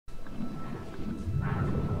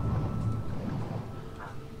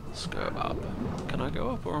Let's go up. Can I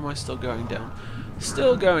go up or am I still going down?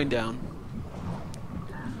 Still going down.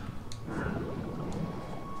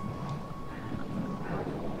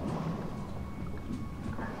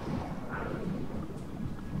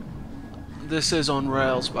 This is on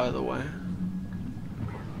rails, by the way.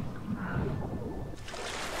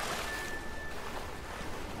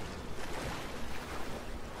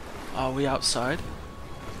 Are we outside?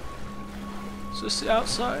 Is this the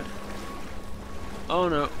outside? Oh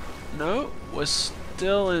no. No, we're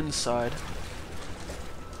still inside.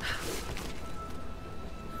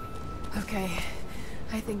 Okay,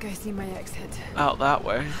 I think I see my exit. Out that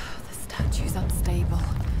way. The statue's unstable.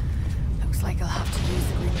 Looks like I'll have to use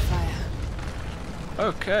the green fire.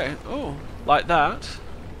 Okay. Oh, like that.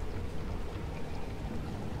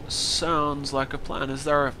 Sounds like a plan. Is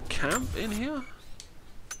there a camp in here?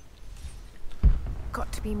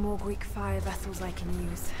 Got to be more Greek fire vessels I can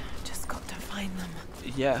use. Just got to find them.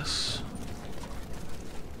 Yes.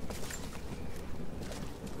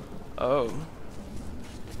 Oh.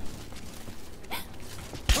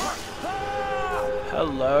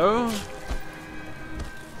 Hello?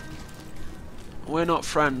 We're not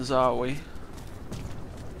friends, are we?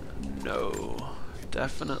 No,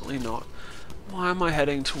 definitely not. Why am I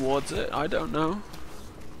heading towards it? I don't know.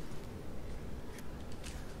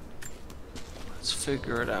 Let's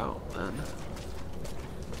figure it out then.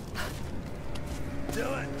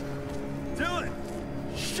 Dylan! Dylan!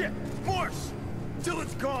 Shit! Force!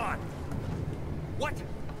 Dylan's gone! What?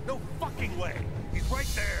 No fucking way! He's right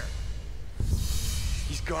there!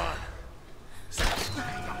 He's gone.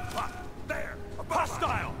 Up, there! A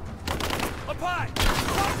hostile! Up high!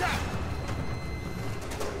 Contact!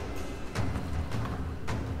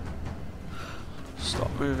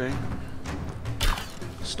 Stop moving.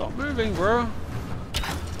 Stop moving, bro.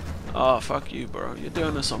 Oh, fuck you, bro. You're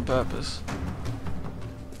doing this on purpose.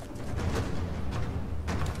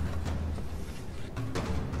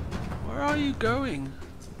 Where are you going?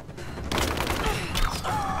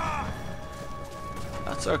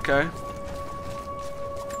 That's okay.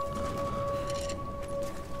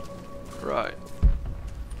 Right.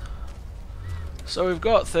 So we've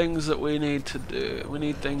got things that we need to do. We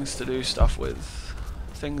need things to do stuff with.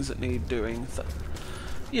 Things that need doing.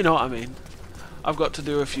 You know what I mean. I've got to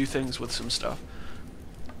do a few things with some stuff.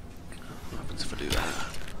 What happens if I do that?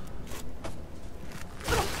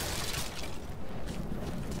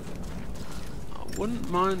 I wouldn't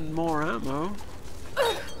mind more ammo.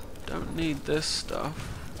 Don't need this stuff.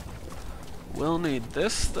 Will need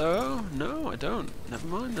this though. No, I don't. Never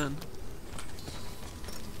mind then.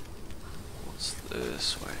 What's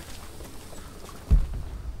this way?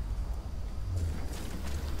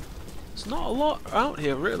 There's not a lot out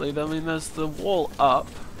here really. I mean, there's the wall up.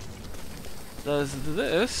 There's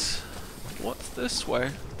this. What's this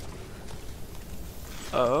way?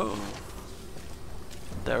 Oh.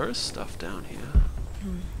 There is stuff down here.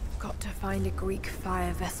 Got to find a Greek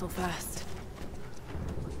fire vessel first.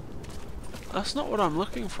 That's not what I'm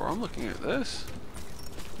looking for. I'm looking at this.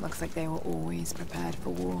 Looks like they were always prepared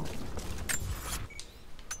for war.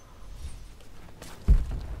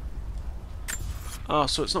 Oh,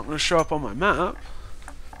 so it's not going to show up on my map?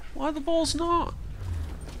 Why the balls not?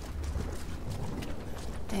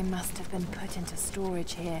 They must have been put into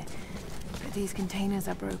storage here, but these containers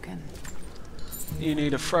are broken. You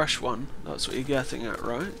need a fresh one. That's what you're getting at,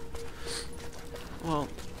 right? Well,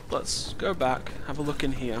 let's go back, have a look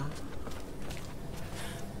in here.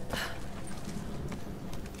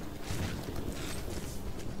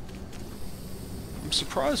 I'm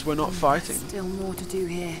surprised we're not fighting. Still more to do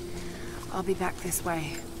here. I'll be back this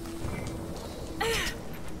way.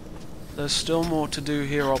 There's still more to do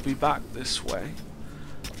here. I'll be back this way.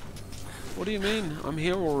 What do you mean? I'm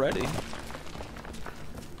here already.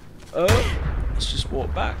 Oh, let's just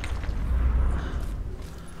walk back.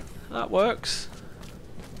 That works.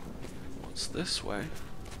 What's this way?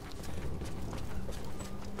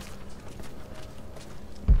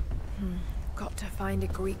 Got to find a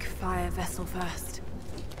Greek fire vessel first.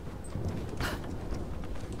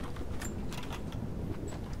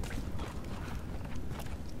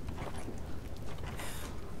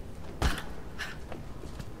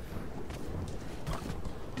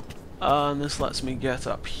 And this lets me get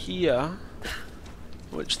up here,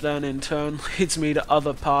 which then in turn leads me to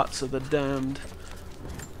other parts of the damned.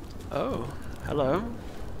 Oh, hello.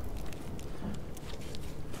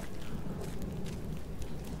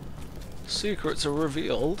 Secrets are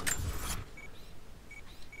revealed.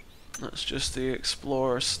 That's just the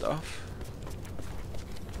explorer stuff.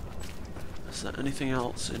 Is there anything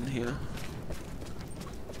else in here?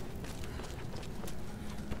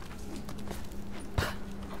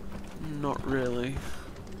 Not really.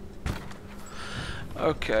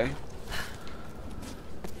 Okay.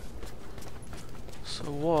 So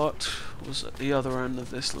what was at the other end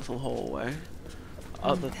of this little hallway?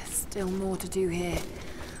 There's still more to do here.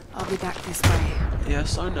 I'll be back this way.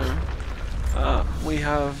 Yes, I know. We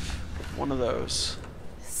have one of those.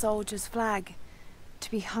 Soldier's flag.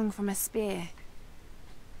 To be hung from a spear.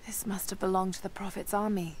 This must have belonged to the Prophet's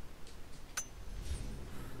army.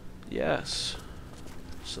 Yes.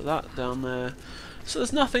 So that down there. So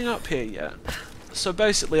there's nothing up here yet. So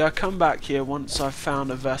basically I come back here once I've found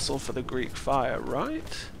a vessel for the Greek fire,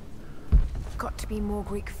 right? Got to be more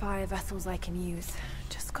Greek fire vessels I can use.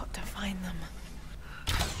 Just got to find them.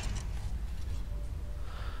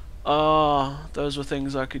 Ah, those were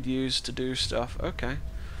things I could use to do stuff. Okay.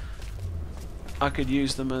 I could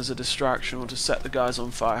use them as a distraction or to set the guys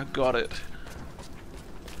on fire. Got it.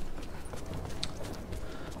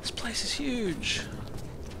 This place is huge.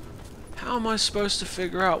 How am I supposed to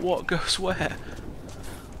figure out what goes where?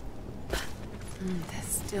 There's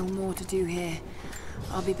still more to do here.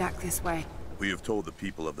 I'll be back this way. We have told the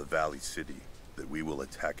people of the Valley City that we will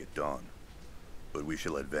attack at dawn, but we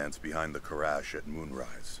shall advance behind the Karash at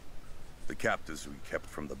moonrise. The captives we kept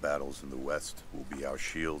from the battles in the west will be our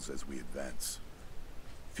shields as we advance.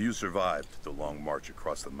 Few survived the long march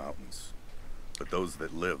across the mountains, but those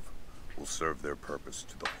that live will serve their purpose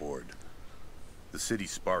to the Horde. The city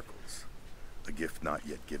sparkles, a gift not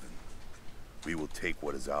yet given. We will take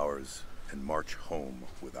what is ours and march home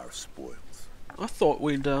with our spoils. I thought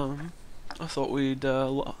we'd left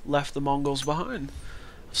the Mongols behind.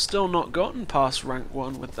 I've still not gotten past rank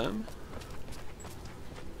 1 with them.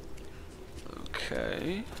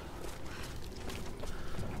 Okay.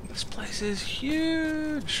 This place is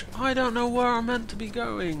huge. I don't know where I'm meant to be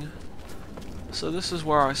going. So this is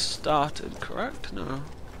where I started, correct? No.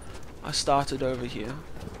 I started over here.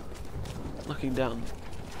 Looking down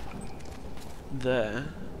there,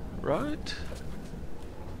 right?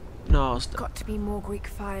 No, I was Got to be more Greek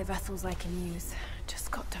fire vessels I can use.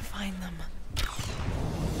 Just got to find them.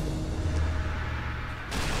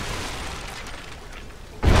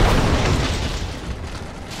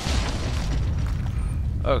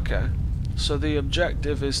 Okay, so the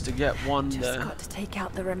objective is to get one Just there. got to take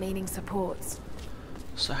out the remaining supports.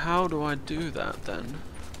 So how do I do that then?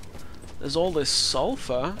 There's all this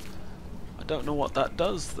sulfur. I don't know what that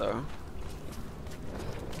does though.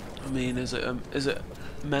 I mean, is it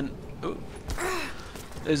meant? Ooh,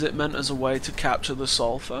 is it meant as a way to capture the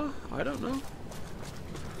sulfur? I don't know.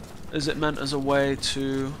 Is it meant as a way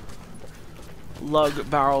to lug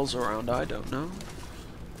barrels around? I don't know.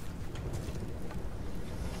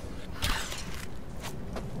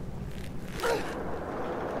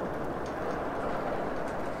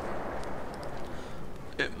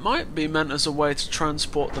 It might be meant as a way to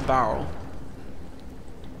transport the barrel.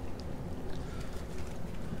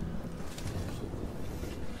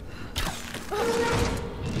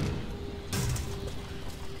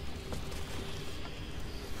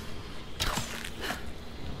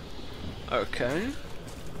 Okay.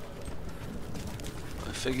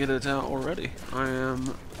 I figured it out already. I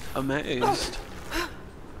am amazed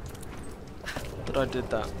that I did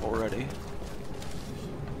that already.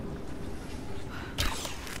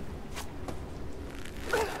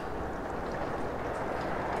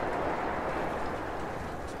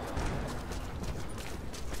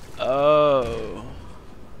 Oh.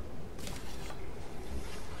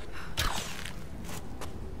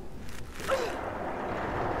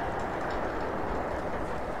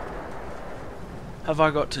 Have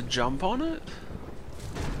I got to jump on it?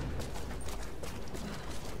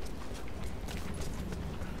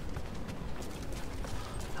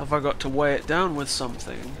 Have I got to weigh it down with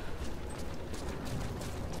something?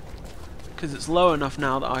 Because it's low enough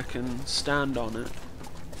now that I can stand on it.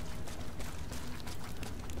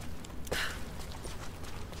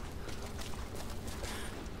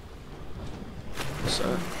 So,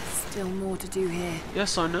 There's still more to do here.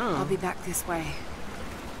 yes, I know. I'll be back this way.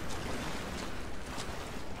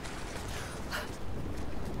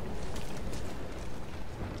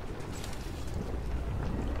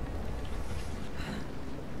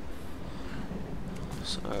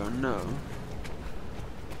 So, no.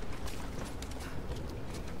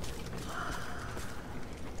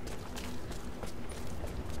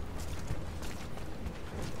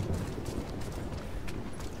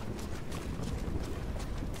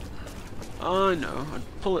 I know.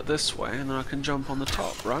 I'd pull it this way and then I can jump on the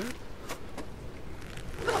top, right?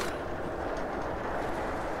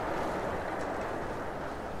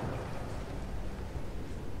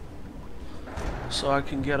 So I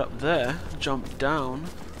can get up there, jump down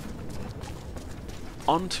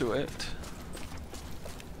onto it,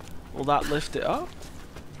 Will that lift it up?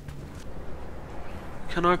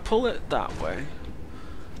 Can I pull it that way?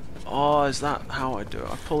 Oh, is that how I do it?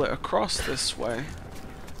 I pull it across this way.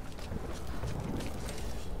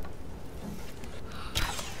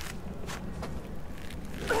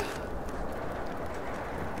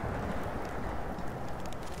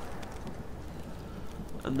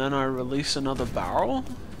 And then I release another barrel?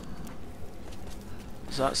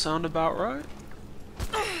 Does that sound about right?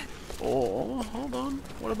 Or, hold on,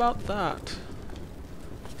 what about that?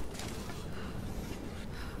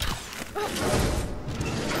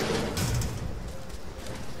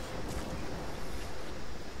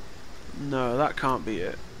 No, that can't be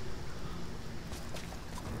it.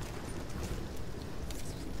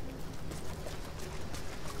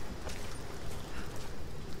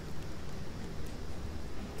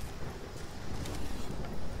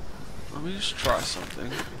 Let me just try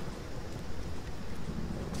something.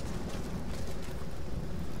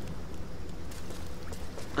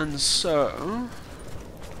 And so,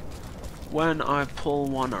 when I pull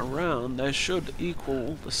one around, they should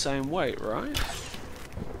equal the same weight, right?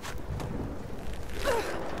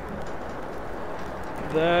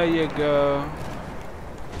 There you go.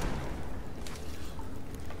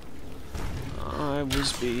 I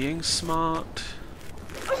was being smart.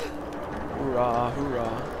 Hurrah,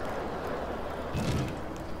 hurrah.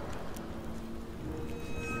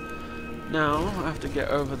 Now, I have to get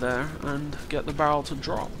over there and get the barrel to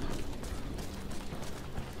drop.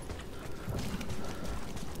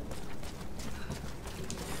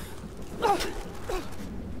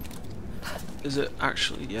 Is it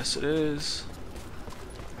actually? Yes, it is.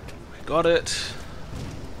 We got it.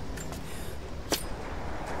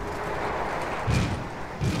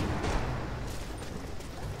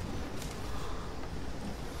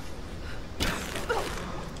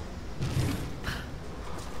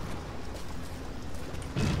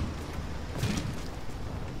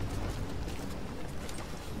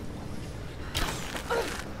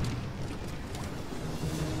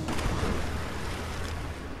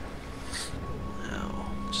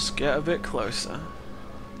 Get a bit closer.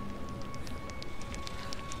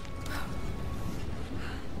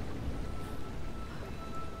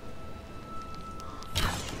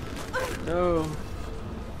 No.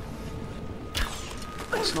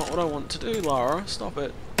 That's not what I want to do, Lara. Stop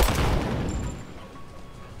it.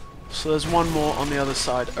 So there's one more on the other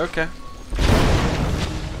side. Okay.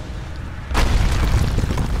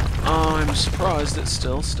 I'm surprised it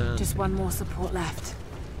still stands. Just one more support left.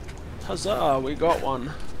 Huzzah, we got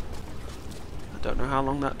one. I don't know how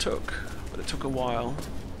long that took, but it took a while.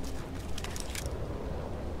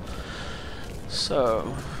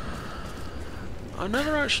 So,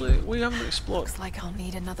 we haven't explored. Looks like I'll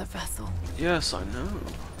need another vessel. Yes, I know.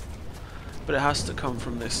 But it has to come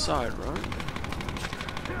from this side, right?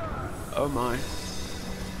 Oh my.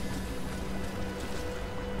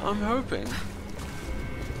 I'm hoping.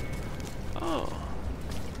 Oh.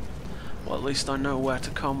 Well, at least I know where to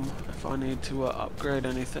come if I need to upgrade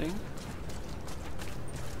anything.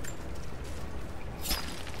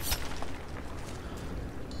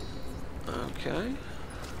 Okay.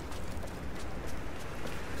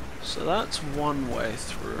 So that's one way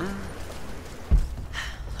through.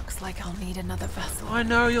 Looks like I'll need another vessel. I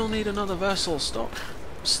know you'll need another vessel. Stop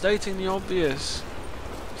stating the obvious.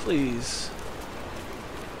 Please.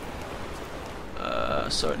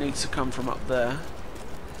 So it needs to come from up there.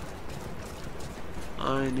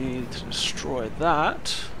 I need to destroy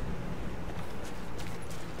that.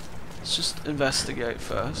 Let's just investigate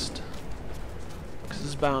first. Because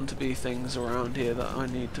there's bound to be things around here that I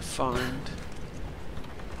need to find.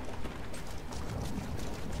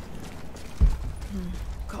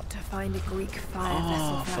 Got to find a Greek fire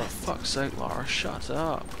vessel Oh, for first. fuck's sake, Lara, shut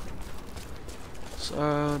up.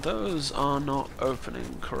 So, those are not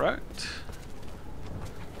opening, correct?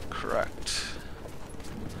 Correct.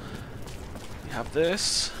 We have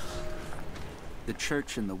this. The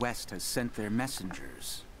church in the West has sent their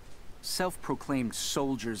messengers, self-proclaimed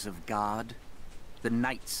soldiers of God, the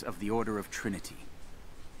Knights of the Order of Trinity.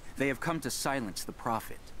 They have come to silence the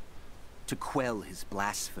Prophet, to quell his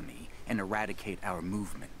blasphemy and eradicate our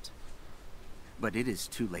movement. But it is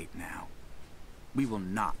too late now. We will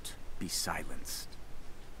not be silenced.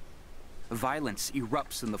 Violence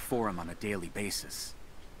erupts in the Forum on a daily basis.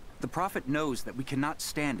 The Prophet knows that we cannot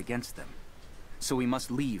stand against them, so we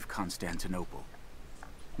must leave Constantinople.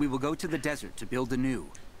 We will go to the desert to build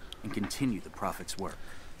anew and continue the Prophet's work.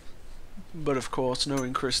 But of course,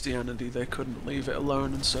 knowing Christianity, they couldn't leave it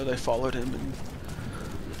alone, and so they followed him, and...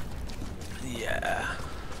 yeah.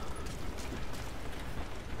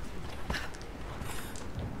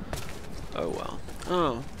 Oh well.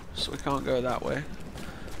 Oh, so we can't go that way.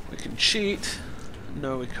 We can cheat.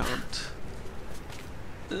 No, we can't.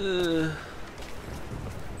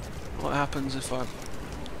 What happens if I...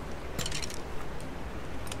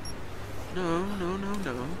 No, no, no,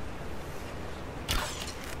 no.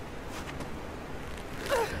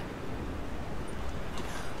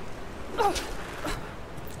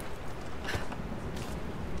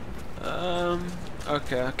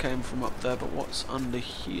 Okay, I came from up there, but what's under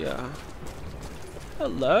here?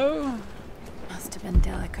 Hello? Must have been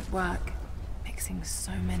delicate work, mixing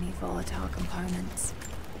so many volatile components.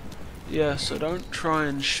 Yeah, so don't try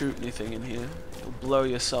and shoot anything in here. You'll blow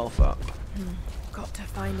yourself up. Got to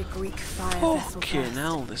find a Greek fire vessel Fucking first.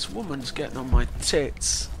 hell, this woman's getting on my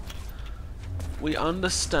tits. We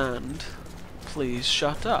understand. Please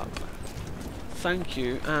shut up. Thank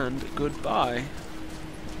you and goodbye.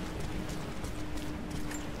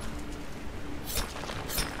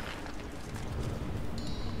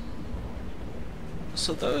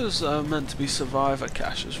 So those are meant to be survivor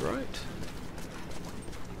caches, right?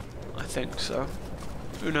 I think so.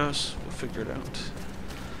 Who knows? We'll figure it out.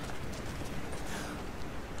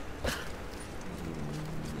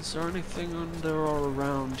 Is there anything under or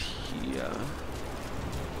around here?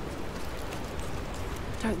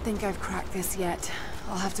 Don't think I've cracked this yet.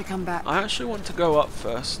 I'll have to come back. I actually want to go up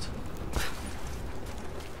first.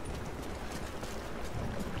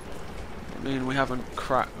 I mean, we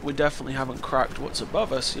definitely haven't cracked what's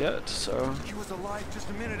above us yet, so... He was alive just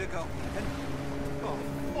a minute ago, and... Oh,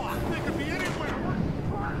 fuck! They could be anywhere!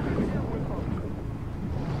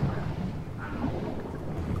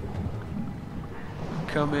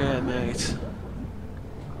 Come here, mate.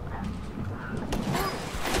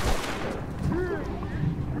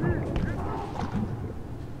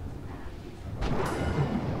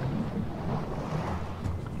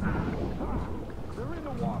 They're in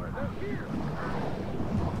the water. They're here.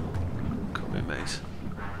 Come here, mate.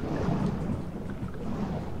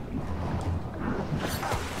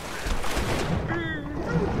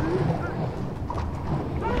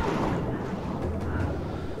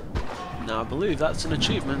 Now I believe that's an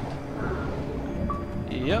achievement.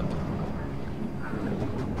 Yep.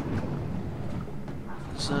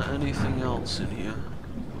 Is there anything else in here?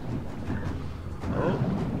 Oh,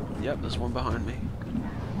 yep, there's one behind me.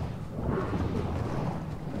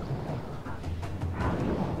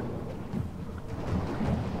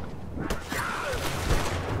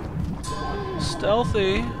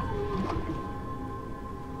 Stealthy.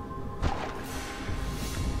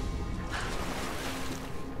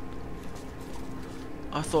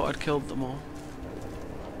 I thought I'd killed them all.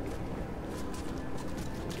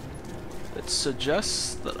 It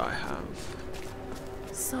suggests that I have.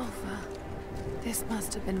 Sulfur. This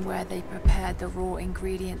must have been where they prepared the raw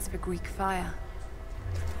ingredients for Greek fire.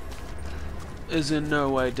 Is in no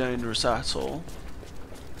way dangerous at all.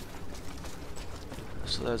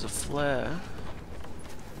 So there's a flare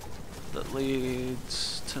that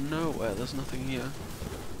leads to nowhere. There's nothing here.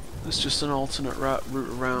 It's just an alternate route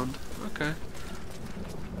around. Okay.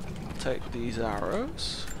 Take these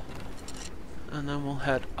arrows and then we'll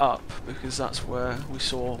head up because that's where we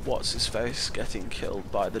saw what's-his-face getting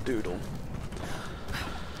killed by the doodle.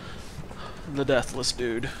 The deathless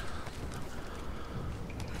dude.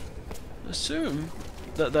 Assume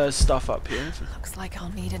that there's stuff up here. Looks like I'll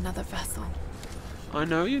need another vessel. I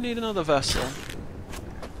know you need another vessel.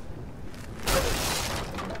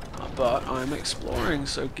 But I'm exploring,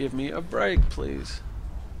 so give me a break, please.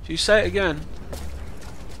 If you say it again.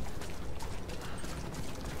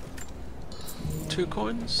 2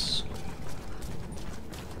 coins?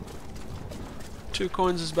 2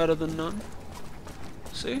 coins is better than none.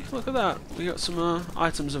 See, look at that. We got some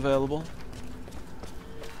items available.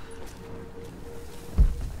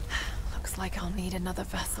 Looks like I'll need another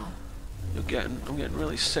vessel. I'm getting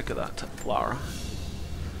really sick of that, Lara.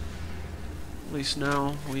 At least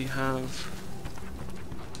now we have...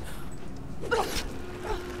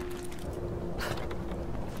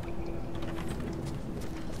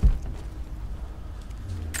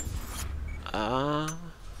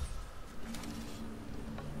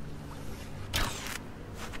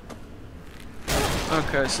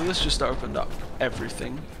 Okay, so this just opened up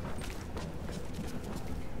everything.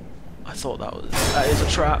 I thought that is a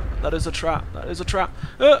trap. That is a trap. That is a trap.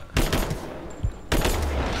 I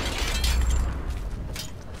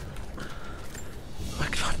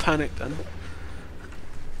panicked then.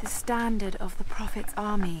 The standard of the Prophet's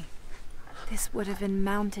army. This would have been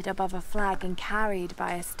mounted above a flag and carried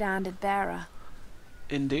by a standard bearer.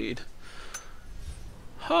 Indeed.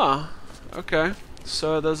 Huh. Okay.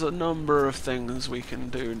 So there's a number of things we can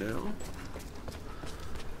do now.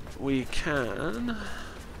 We can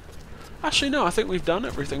Actually, no, I think we've done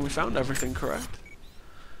everything. We found everything, correct?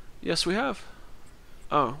 Yes, we have.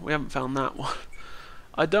 Oh, we haven't found that one.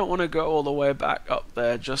 I don't want to go all the way back up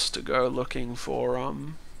there just to go looking for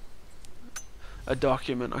a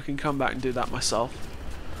document. I can come back and do that myself.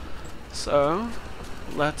 So,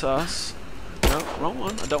 let us... No, wrong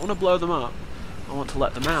one. I don't want to blow them up. I want to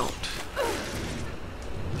let them out.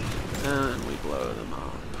 And we blow them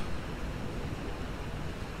up.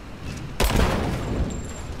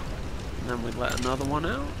 And then we let another one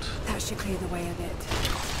out. That should clear the way a bit.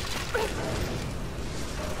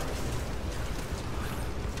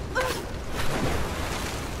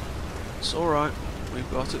 It's alright. We've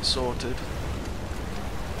got it sorted.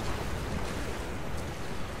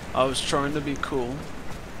 I was trying to be cool.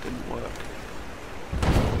 Didn't work.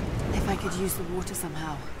 If I could use the water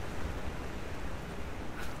somehow.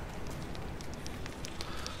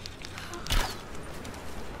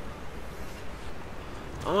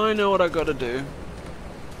 I know what I gotta do.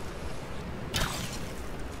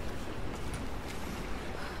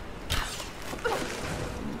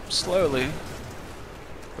 Slowly,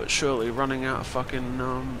 but surely running out of fucking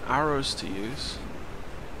arrows to use.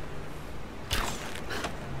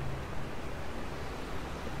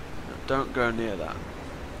 Don't go near that.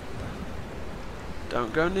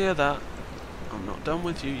 Don't go near that. I'm not done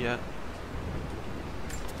with you yet.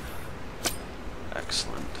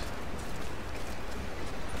 Excellent.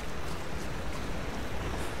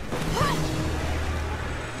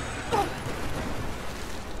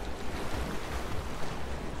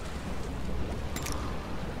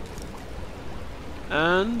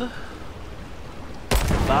 And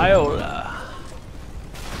Viola.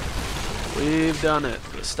 We've done it.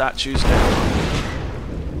 The statue's down.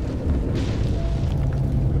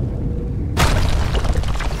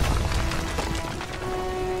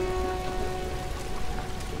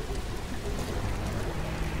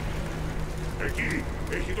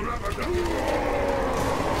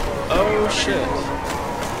 Oh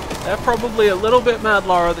shit. They're probably a little bit mad,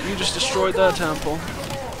 Lara, that you just destroyed their temple.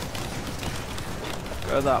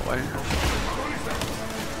 Go that way.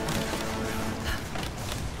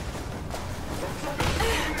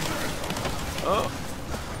 Oh.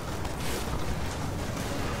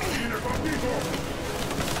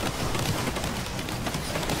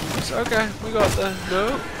 It's okay, we got there.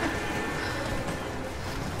 No.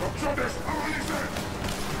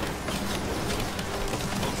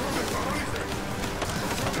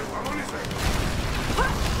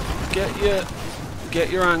 Get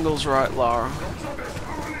your angles right, Lara.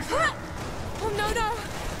 Oh no no!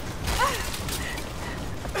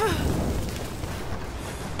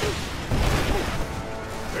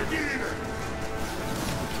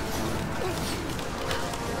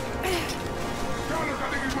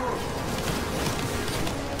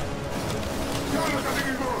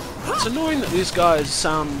 It's annoying that these guys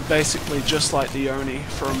sound basically just like the Oni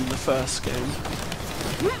from the first game.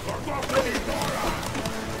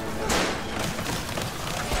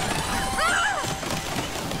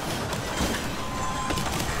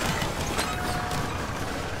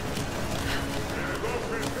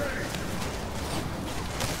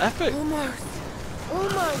 Epic.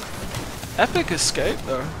 Almost. Epic escape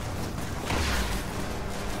though.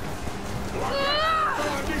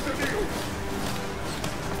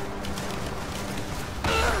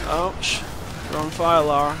 Ouch. You're on fire,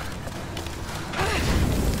 Lara.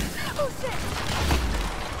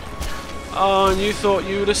 Oh, and you thought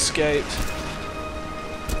you'd escaped.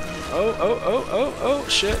 Oh,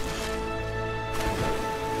 shit.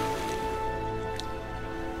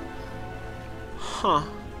 Huh.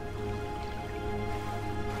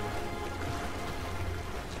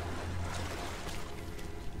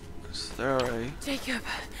 Is there a... Jacob,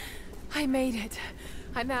 I made it.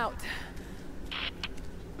 I'm out.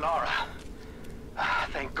 Lara,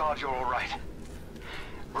 thank God you're all right.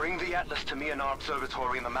 Bring the Atlas to me in our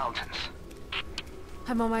observatory in the mountains.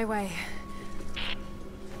 I'm on my way.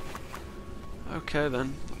 Okay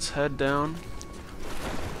then, let's head down.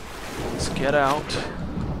 Let's get out.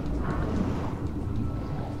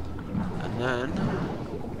 And then...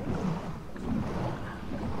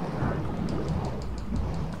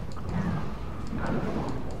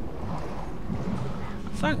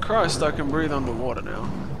 Thank Christ I can breathe underwater now.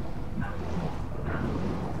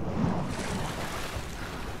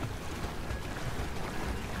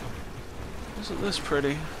 Isn't this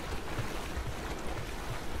pretty?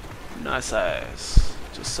 Nice eyes.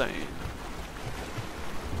 Just saying.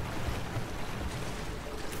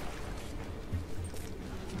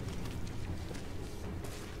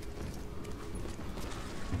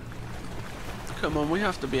 Come on, we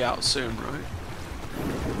have to be out soon, right?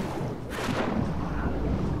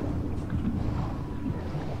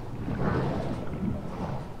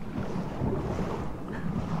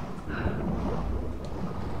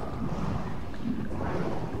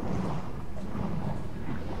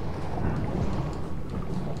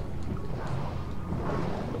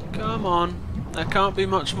 Come on. There can't be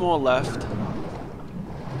much more left.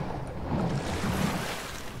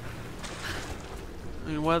 I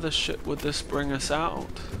mean, where the shit would this bring us out?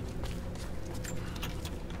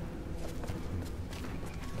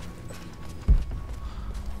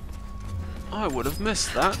 I would have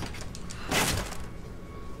missed that.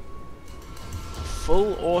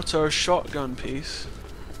 Full auto shotgun piece.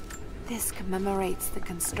 This commemorates the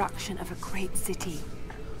construction of a great city.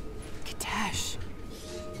 Kitesh.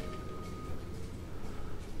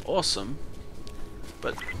 Awesome.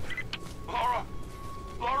 But Lara!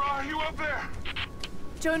 Lara, are you up there?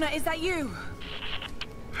 Jonah, is that you?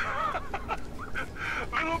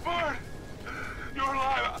 Little bird! You're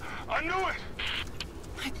alive! I knew it!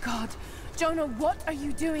 My God. Jonah, what are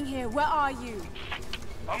you doing here? Where are you?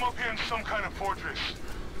 I'm up here in some kind of fortress.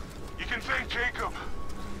 You can thank Jacob.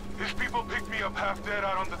 His people picked me up half dead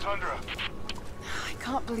out on the tundra. I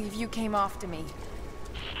can't believe you came after me.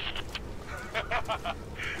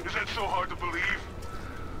 Is that so hard to believe?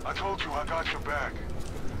 I told you I got your back.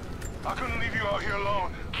 I couldn't leave you out here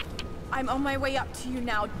alone. I'm on my way up to you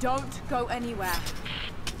now. Don't go anywhere.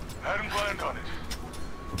 Hadn't planned on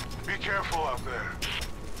it. Be careful out there.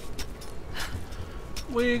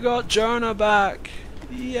 we got Jonah back.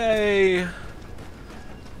 Yay.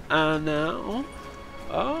 And now...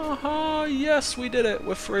 aha, yes, we did it.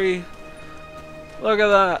 We're free. Look at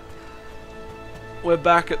that. We're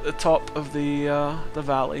back at the top of the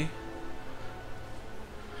valley.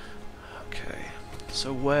 Okay,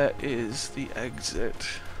 so where is the exit?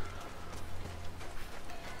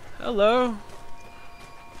 Hello.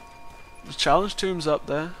 The challenge tomb's up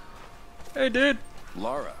there. Hey, dude.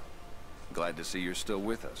 Lara, glad to see you're still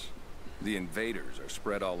with us. The invaders are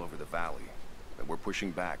spread all over the valley, and we're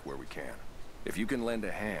pushing back where we can. If you can lend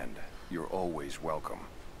a hand, you're always welcome.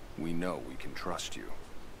 We know we can trust you.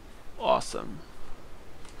 Awesome.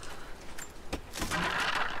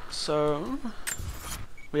 So,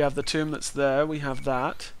 we have the tomb that's there, we have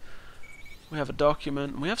that. We have a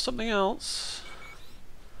document, and we have something else.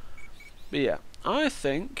 But yeah, I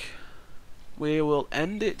think we will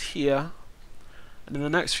end it here. And in the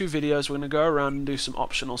next few videos, we're going to go around and do some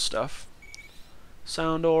optional stuff.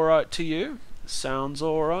 Sound alright to you? Sounds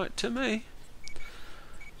alright to me.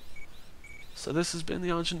 So this has been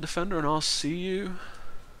the Argent Defender, and I'll see you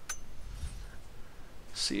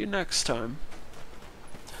next time.